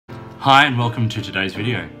Hi and welcome to today's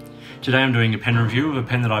video. Today I'm doing a pen review of a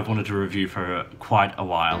pen that I've wanted to review for quite a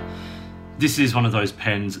while. This is one of those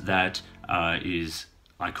pens that is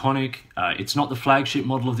iconic. It's not the flagship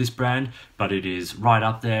model of this brand, but it is right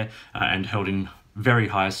up there and held in very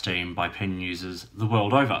high esteem by pen users the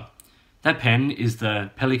world over. That pen is the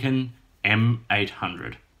Pelikan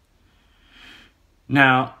M800.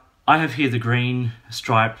 Now, I have here the green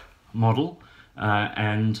stripe model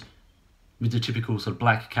and with the typical sort of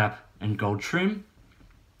black cap and gold trim.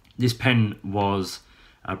 This pen was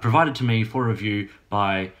provided to me for review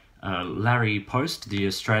by Larry Post, the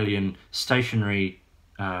Australian stationery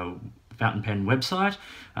fountain pen website,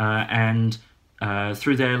 and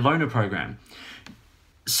through their loaner program.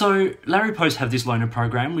 So Larry Post have this loaner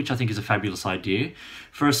program, which I think is a fabulous idea.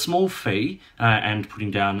 For a small fee and putting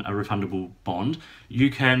down a refundable bond, you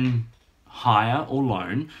can hire or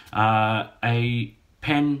loan a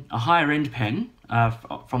higher end pen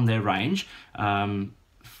from their range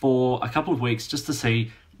for a couple of weeks just to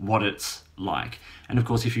see what it's like. And of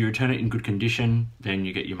course, if you return it in good condition, then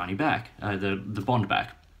you get your money back, the bond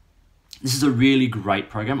back. This is a really great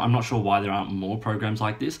program. I'm not sure why there aren't more programs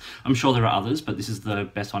like this. I'm sure there are others, but this is the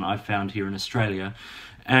best one I've found here in Australia.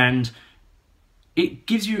 And it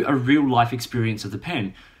gives you a real life experience of the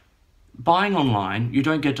pen. Buying online, you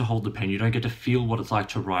don't get to hold the pen, you don't get to feel what it's like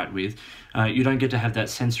to write with, you don't get to have that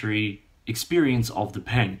sensory experience of the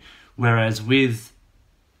pen. Whereas with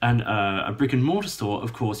a brick and mortar store,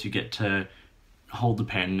 of course, you get to hold the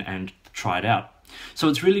pen and try it out. So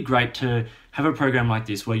it's really great to have a program like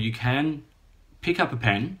this where you can pick up a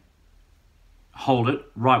pen, hold it,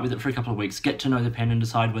 write with it for a couple of weeks, get to know the pen and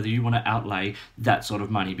decide whether you want to outlay that sort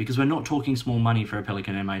of money, because we're not talking small money for a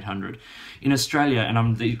Pelikan M800. In Australia, and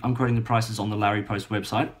I'm quoting the prices on the Larry Post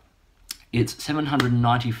website, it's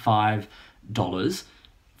 $795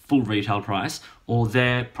 full retail price, or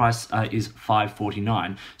their price is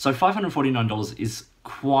 $549. So $549 is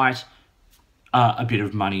quite a bit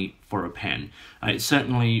of money for a pen. It's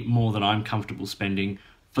certainly more than I'm comfortable spending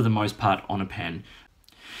for the most part on a pen.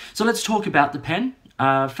 So let's talk about the pen.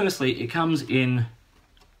 Firstly, it comes in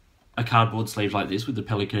a cardboard sleeve like this with the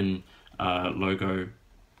Pelikan logo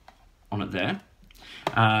on it there.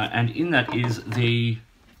 And in that is the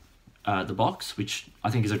box, which I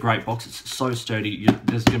think is a great box. It's so sturdy,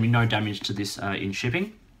 there's going to be no damage to this in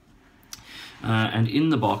shipping. And in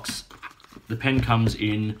the box, the pen comes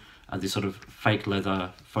in this sort of faux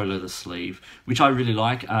leather sleeve, which I really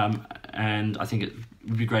like, and I think it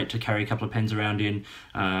would be great to carry a couple of pens around in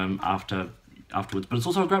afterwards. But it's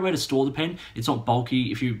also a great way to store the pen. It's not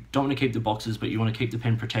bulky. If you don't want to keep the boxes, but you want to keep the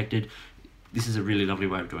pen protected, this is a really lovely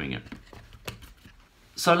way of doing it.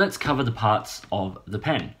 So let's cover the parts of the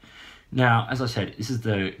pen. Now, as I said,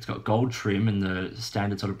 it's got gold trim and the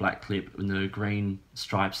standard sort of black clip and the green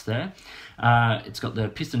stripes there. It's got the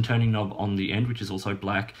piston turning knob on the end, which is also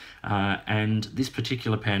black. And this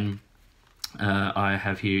particular pen I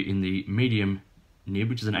have here in the medium nib,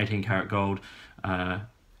 which is an 18 karat gold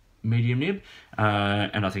medium nib.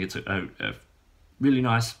 And I think it's a really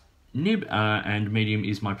nice nib, and medium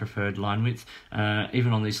is my preferred line width,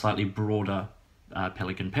 even on these slightly broader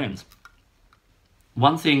Pelikan pens.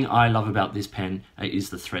 One thing I love about this pen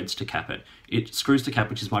is the threads to cap it. It screws to cap,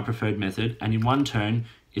 which is my preferred method, and in one turn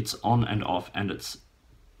it's on and off and it's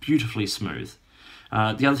beautifully smooth.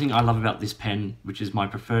 The other thing I love about this pen, which is my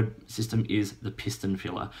preferred system, is the piston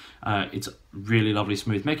filler. It's a really lovely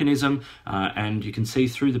smooth mechanism, and you can see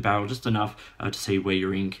through the barrel just enough to see where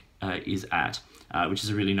your ink is at, which is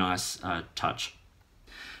a really nice touch.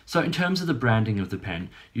 So in terms of the branding of the pen,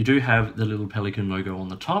 you do have the little Pelikan logo on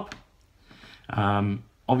the top.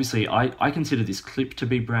 Obviously, I consider this clip to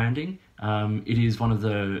be branding. It is one of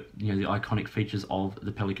the the iconic features of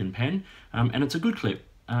the Pelikan pen, and it's a good clip.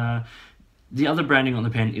 The other branding on the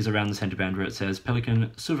pen is around the center band where it says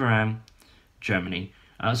Pelikan Souverän, Germany.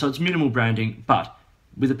 So it's minimal branding, but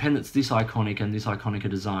with a pen that's this iconic and this iconic a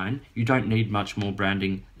design, you don't need much more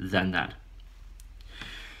branding than that.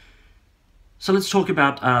 So let's talk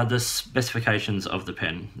about the specifications of the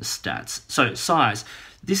pen, the stats. So size,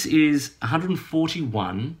 this is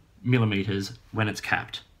 141 millimeters when it's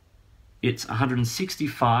capped. It's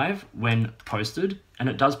 165 when posted, and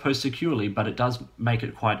it does post securely, but it does make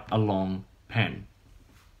it quite a long pen.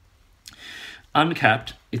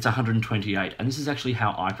 Uncapped, it's 128, and this is actually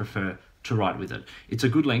how I prefer to write with it. It's a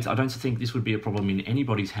good length. I don't think this would be a problem in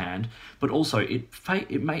anybody's hand, but also it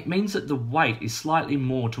means that the weight is slightly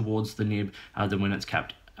more towards the nib than when it's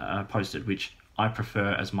capped posted, which I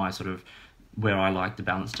prefer as my sort of where I like the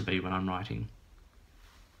balance to be when I'm writing.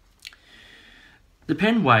 The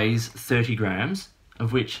pen weighs 30 grams,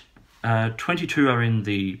 of which 22 are in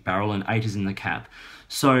the barrel and 8 is in the cap.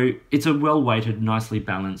 So it's a well-weighted, nicely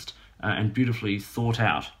balanced and beautifully thought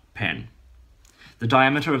out pen. The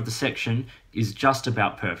diameter of the section is just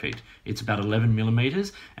about perfect. It's about 11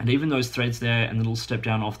 millimeters, and even those threads there and the little step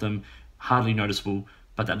down off them, hardly noticeable,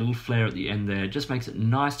 but that little flare at the end there just makes it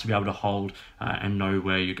nice to be able to hold and know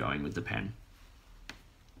where you're going with the pen.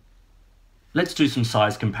 Let's do some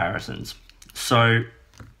size comparisons. So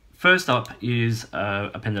first up is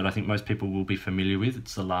a pen that I think most people will be familiar with.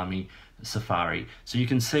 It's the Lamy Safari. So you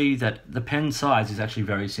can see that the pen size is actually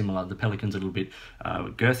very similar. The Pelikan's a little bit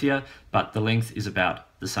girthier, but the length is about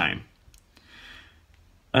the same.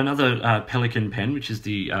 Another Pelikan pen, which is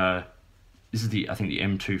the this is I think the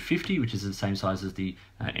M250, which is the same size as the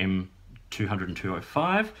M200 and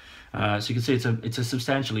 205. So you can see it's a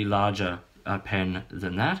substantially larger pen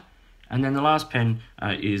than that. And then the last pen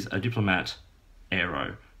is a Diplomat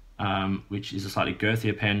Aero, which is a slightly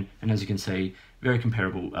girthier pen, and as you can see, very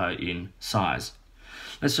comparable in size.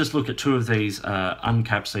 Let's just look at two of these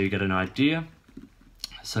uncapped so you get an idea.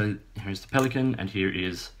 So here's the Pelikan, and here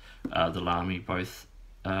is the Lamy, both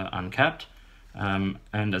uncapped.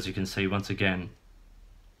 And as you can see, once again,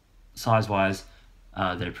 size-wise,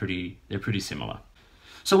 they're pretty similar.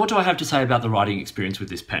 So what do I have to say about the writing experience with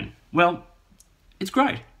this pen? Well, it's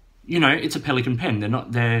great. You know, it's a Pelikan pen.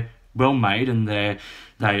 They're well made, and they're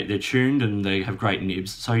tuned, and they have great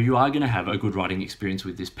nibs. So you are going to have a good writing experience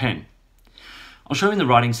with this pen. I'll show you in the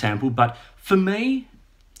writing sample, but for me,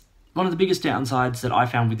 one of the biggest downsides that I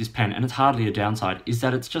found with this pen, and it's hardly a downside, is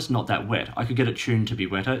that it's just not that wet. I could get it tuned to be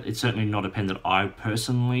wetter. It's certainly not a pen that I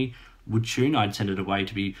personally would tune. I'd send it away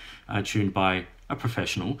to be tuned by a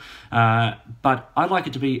professional. But I'd like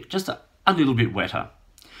it to be just a little bit wetter.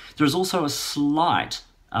 There is also a slight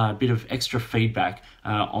bit of extra feedback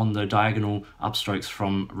on the diagonal upstrokes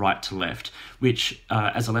from right to left, which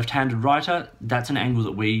as a left-handed writer, that's an angle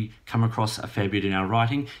that we come across a fair bit in our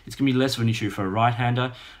writing. It's going to be less of an issue for a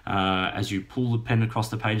right-hander as you pull the pen across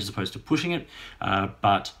the page as opposed to pushing it,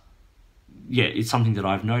 but yeah, it's something that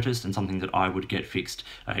I've noticed and something that I would get fixed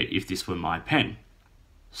if this were my pen.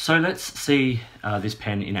 So let's see this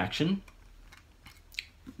pen in action.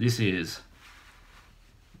 This is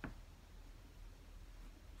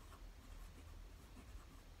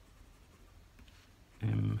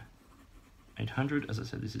M800, as I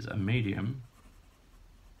said, this is a medium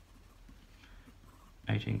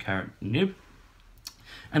 18 karat nib,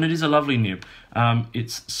 and it is a lovely nib.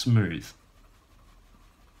 It's smooth.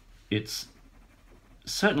 It's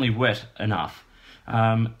certainly wet enough.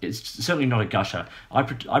 It's certainly not a gusher. I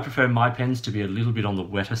prefer my pens to be a little bit on the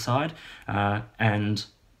wetter side, and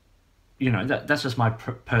you know, that's just my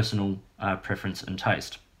personal preference and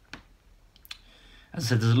taste. As I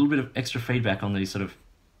said, there's a little bit of extra feedback on these sort of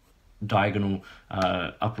diagonal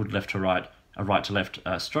upward left to right, right to left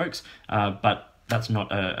strokes, but that's not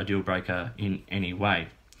a deal breaker in any way.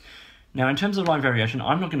 Now, in terms of line variation,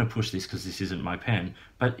 I'm not going to push this because this isn't my pen,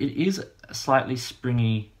 but it is a slightly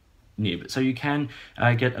springy nib, so you can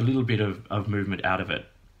get a little bit of movement out of it,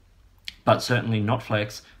 but certainly not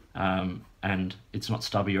flex, and it's not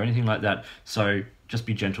stubby or anything like that, so just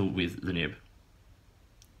be gentle with the nib.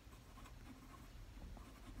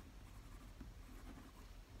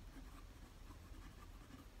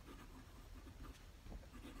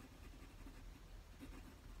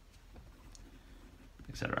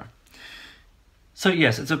 Etc. So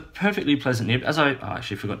yes, it's a perfectly pleasant nib. As I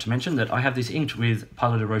actually forgot to mention that I have this inked with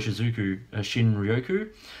Pilot Roshizuku Shin-ryoku,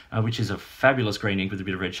 which is a fabulous green ink with a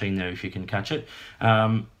bit of red sheen there if you can catch it.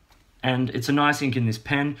 And it's a nice ink in this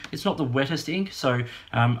pen. It's not the wettest ink, so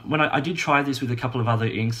when I did try this with a couple of other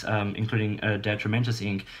inks, including Detrimentus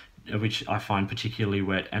ink, which I find particularly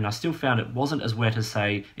wet, and I still found it wasn't as wet as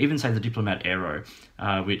even say the Diplomat Aero,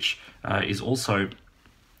 which is also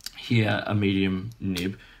here a medium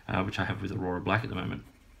nib, which I have with Aurora Black at the moment.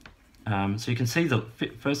 So you can see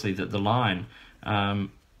firstly that the line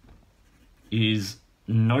is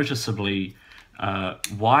noticeably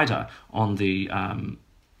wider on the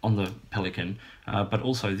Pelikan, but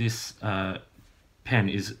also this pen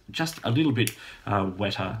is just a little bit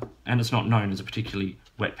wetter, and it's not known as a particularly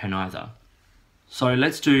wet pen either. So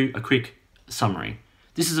let's do a quick summary.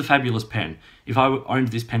 This is a fabulous pen. If I owned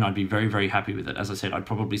this pen, I'd be very, very happy with it. As I said, I'd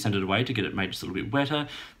probably send it away to get it made just a little bit wetter,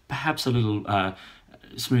 perhaps a little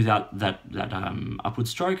smooth out that upward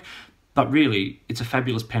stroke. But really, it's a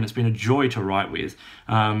fabulous pen. It's been a joy to write with,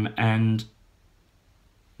 and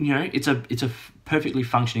you know, it's a perfectly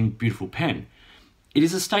functioning, beautiful pen. It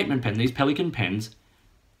is a statement pen. These Pelikan pens,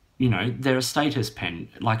 you know, they're a status pen,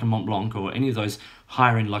 like a Mont Blanc or any of those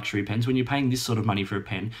higher-end luxury pens. When you're paying this sort of money for a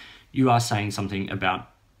pen, you are saying something about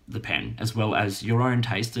the pen, as well as your own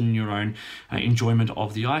taste and your own enjoyment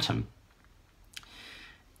of the item.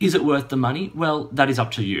 Is it worth the money? Well, that is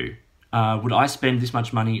up to you. Would I spend this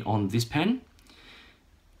much money on this pen?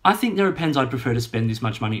 I think there are pens I'd prefer to spend this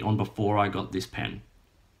much money on before I got this pen.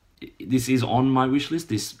 This is on my wish list,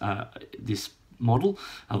 this model,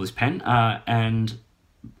 this pen, and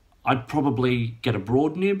I'd probably get a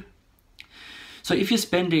broad nib. So if you're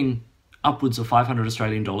spending upwards of 500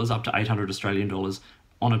 Australian dollars, up to 800 Australian dollars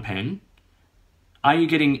on a pen, are you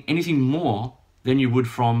getting anything more than you would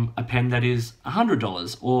from a pen that is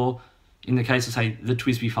 $100? Or in the case of, say, the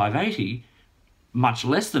TWSBI 580, much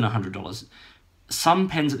less than $100. Some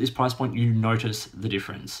pens at this price point, you notice the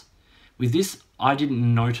difference. With this, I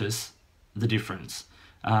didn't notice the difference.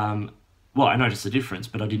 Well, I noticed the difference,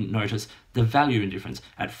 but I didn't notice the value in difference.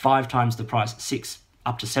 At 5 times the price, 6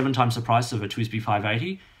 up to 7 times the price of a TWSBI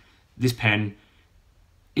 580, this pen,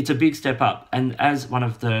 it's a big step up. And as one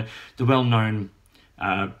of the well-known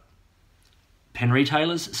pen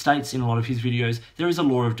retailers states in a lot of his videos, there is a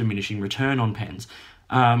law of diminishing return on pens.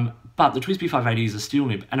 But the TWSBI 580 is a steel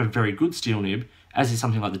nib, and a very good steel nib, as is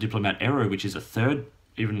something like the Diplomat Aero, which is a third,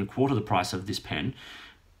 even a quarter the price of this pen,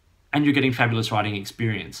 and you're getting fabulous writing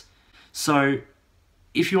experience. So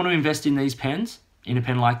if you want to invest in these pens, in a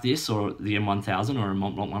pen like this, or the M1000, or a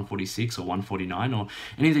Mont Blanc 146, or 149, or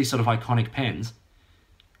any of these sort of iconic pens,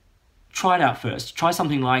 try it out first. Try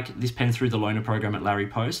something like this pen through the loaner program at Larry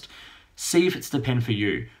Post. See if it's the pen for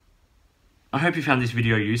you. I hope you found this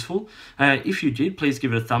video useful. If you did, please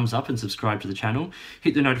give it a thumbs up and subscribe to the channel.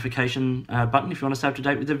 Hit the notification button if you want to stay up to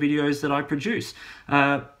date with the videos that I produce.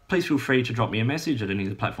 Please feel free to drop me a message at any of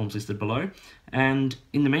the platforms listed below. And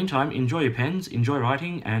in the meantime, enjoy your pens, enjoy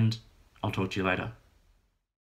writing, and I'll talk to you later.